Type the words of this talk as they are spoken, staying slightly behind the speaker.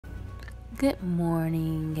Good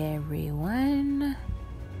morning, everyone.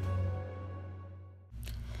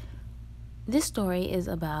 This story is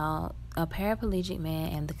about a paraplegic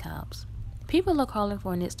man and the cops. People are calling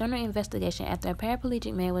for an external investigation after a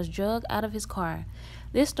paraplegic man was drugged out of his car.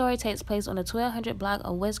 This story takes place on the 1200 block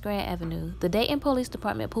of West Grand Avenue. The Dayton Police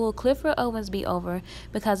Department pulled Clifford Owensby over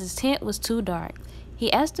because his tint was too dark.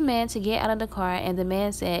 He asked the man to get out of the car, and the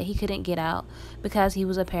man said he couldn't get out because he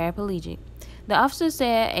was a paraplegic. The officer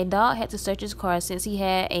said a dog had to search his car since he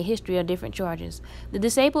had a history of different charges. The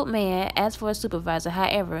disabled man asked for a supervisor.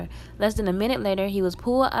 However, less than a minute later, he was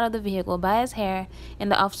pulled out of the vehicle by his hair,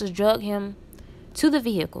 and the officers dragged him to the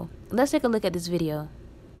vehicle. Let's take a look at this video.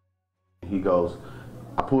 He goes,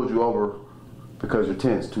 "I pulled you over because your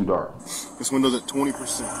tint's too dark." This window's at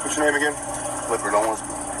 20%. What's your name again? Clifford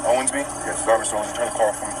Owensby. Owensby? Yes, sir. Mr. Owensby, turn the car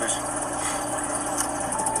off for me, please.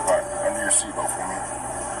 All right, undo your seatbelt for me.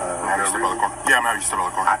 Yeah, I'm having you step out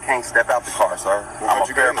of the car. I can't step out the car, sir. I'm a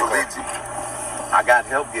paraplegic. I got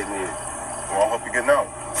help getting in. Well, I'll help you getting out.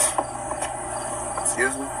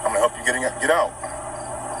 Excuse me? I'm gonna help you get out.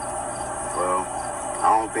 Well,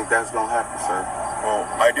 I don't think that's gonna happen, sir. Well,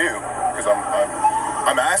 I do, because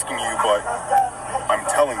I'm asking you, but I'm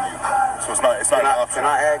telling you. So it's not an option. Can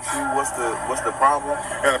I ask you what's the problem?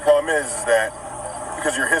 Yeah, the problem is that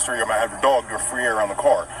because of your history, I'm gonna have your dog do a free air around the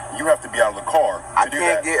car. You have to be out of the car. I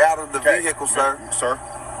can't get out of the vehicle, sir. Sir,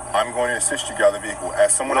 I'm going to assist you get out of the vehicle.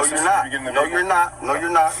 As someone assists you to get in the vehicle. No, you're not. No, you're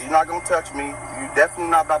not. You're not gonna touch me. You're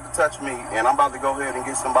definitely not about to touch me. And I'm about to go ahead and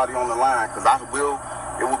get somebody on the line, because it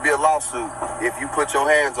will be a lawsuit if you put your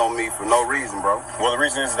hands on me for no reason, bro. Well, the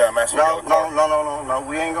reason is that I'm asking you to get out of the car. No.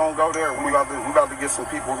 We ain't gonna go there. We about to get some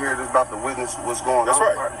people here that's about to witness what's going on. That's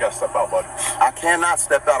right. You gotta step out, buddy. I cannot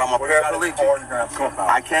step out. I'm a paraplegic.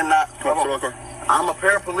 I cannot. Come on, step out of the car. I'm a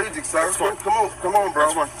paraplegic, sir. Come on, bro.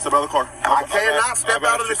 That's fine. Step out of the car. I cannot step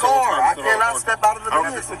out of the car. I cannot step out of the vehicle. I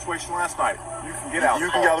had this situation last night. You can get out. You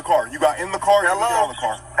can get out of the car. You got in the car. Hello? You can get out of the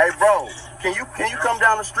car. Hey, bro. Can you come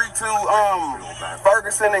down the street to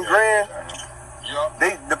Ferguson and Grand?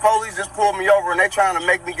 The police just pulled me over and they trying to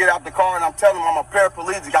make me get out the car, and I'm telling them I'm a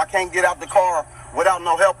paraplegic. I can't get out the car without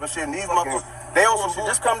no help and shit. And these motherfuckers, they also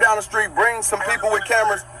just come down the street, bring some people with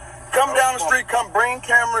cameras. Come down the street, bring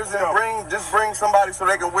cameras and bring somebody so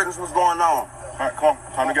they can witness what's going on. All right, come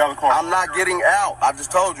on. Time to get out of the car. I'm not getting out. I just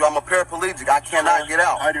told you I'm a paraplegic. I cannot get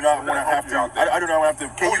out. I do not want to have to. I do not want to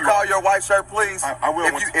have to. Can you call your white shirt, please? I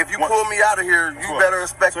will. If you pull me out of here, you better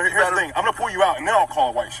expect. So here's the thing. I'm gonna pull you out, and then I'll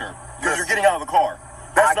call a white shirt because you're getting out of the car.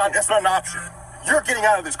 That's not an option. You're getting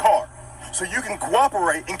out of this car, so you can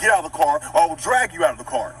cooperate and get out of the car, or I will drag you out of the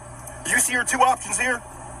car. Do you see your two options here?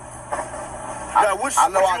 Now, what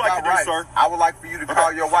would you like to do, sir? I would like for you to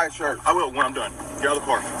call your white shirt. I will when I'm done. Get out of the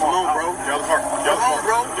car. Come on, bro. Get out of the car. Get out of the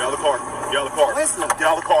car. bro. Get out of the car. Get out of the car. Listen. Get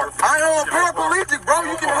out of the car. I am a paraplegic, bro.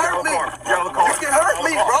 You can hurt me. Get out of the car. You can hurt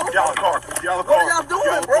me, bro. Get out of the car. Get out of the car. What are y'all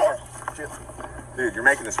doing, bro? Dude, you're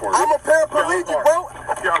making this for me. I'm a paraplegic, bro.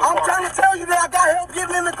 I'm trying to tell you that I got help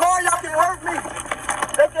getting in the car. Y'all can hurt me.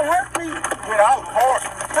 They can hurt me. Get out of the car.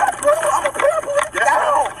 Bro, I'm a paraplegic. Get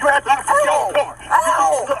out. You have to get out of the car.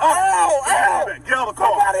 Ow. Get out of the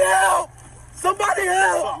car. Somebody help. Somebody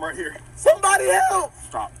help. Stop right here. Somebody help.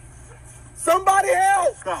 Stop. Somebody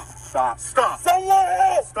help. Stop. Someone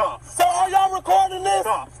help. Stop. So are y'all recording this?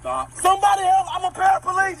 Stop. Somebody help. I'm a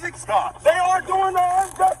paraplegic. Stop. They are doing the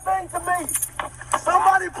unjust thing to me.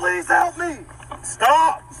 Somebody please help me.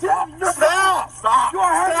 Stop. Stop. You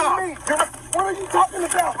are hurting me. What are you talking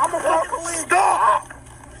about? I'm a paraplegic.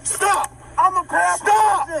 Stop. I'm a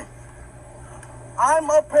paraplegic. I'm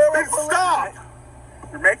a paraplegic. Stop.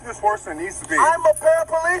 You're making this worse than it needs to be. I'm a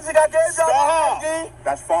paraplegic. I gave y'all my ID.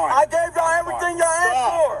 That's fine. I gave y'all everything y'all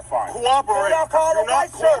asked for. That's fine. Cooperate. Can y'all call the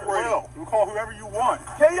white shirt? You call whoever you want.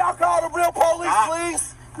 Can y'all call the real police,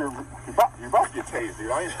 please? You're about to get tased,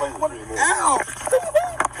 dude. I ain't playing with you anymore. Ow!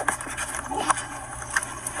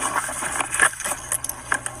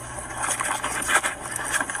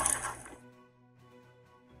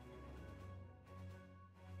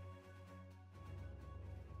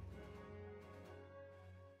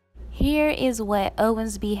 Here is what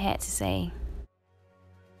Owensby had to say.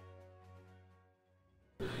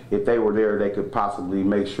 If they were there, they could possibly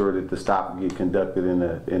make sure that the stop would get conducted in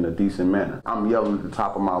a decent manner. I'm yelling at the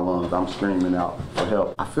top of my lungs. I'm screaming out for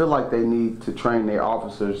help. I feel like they need to train their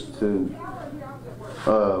officers to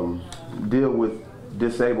deal with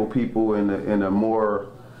disabled people in a more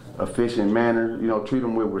efficient manner. You know, treat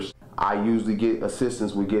them with respect. I usually get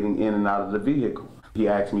assistance with getting in and out of the vehicle. He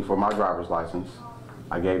asked me for my driver's license.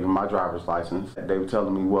 I gave him my driver's license. They were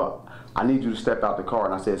telling me, well, I need you to step out the car.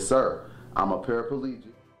 And I said, sir, I'm a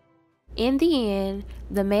paraplegic. In the end,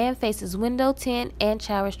 the man faces window tint and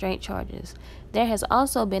child restraint charges. There has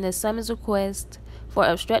also been a summons request for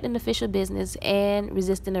obstructing official business and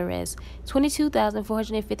resisting arrest.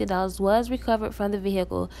 $22,450 was recovered from the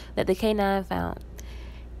vehicle that the canine found.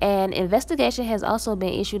 An investigation has also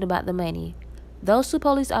been issued about the money. Those 2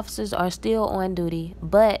 police officers are still on duty,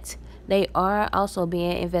 but they are also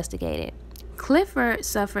being investigated. Clifford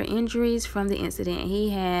suffered injuries from the incident. He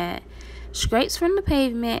had scrapes from the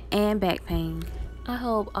pavement and back pain. I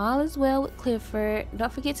hope all is well with Clifford.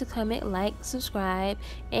 Don't forget to comment, like, subscribe,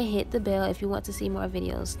 and hit the bell if you want to see more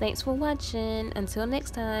videos. Thanks for watching. Until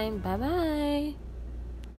next time, bye bye.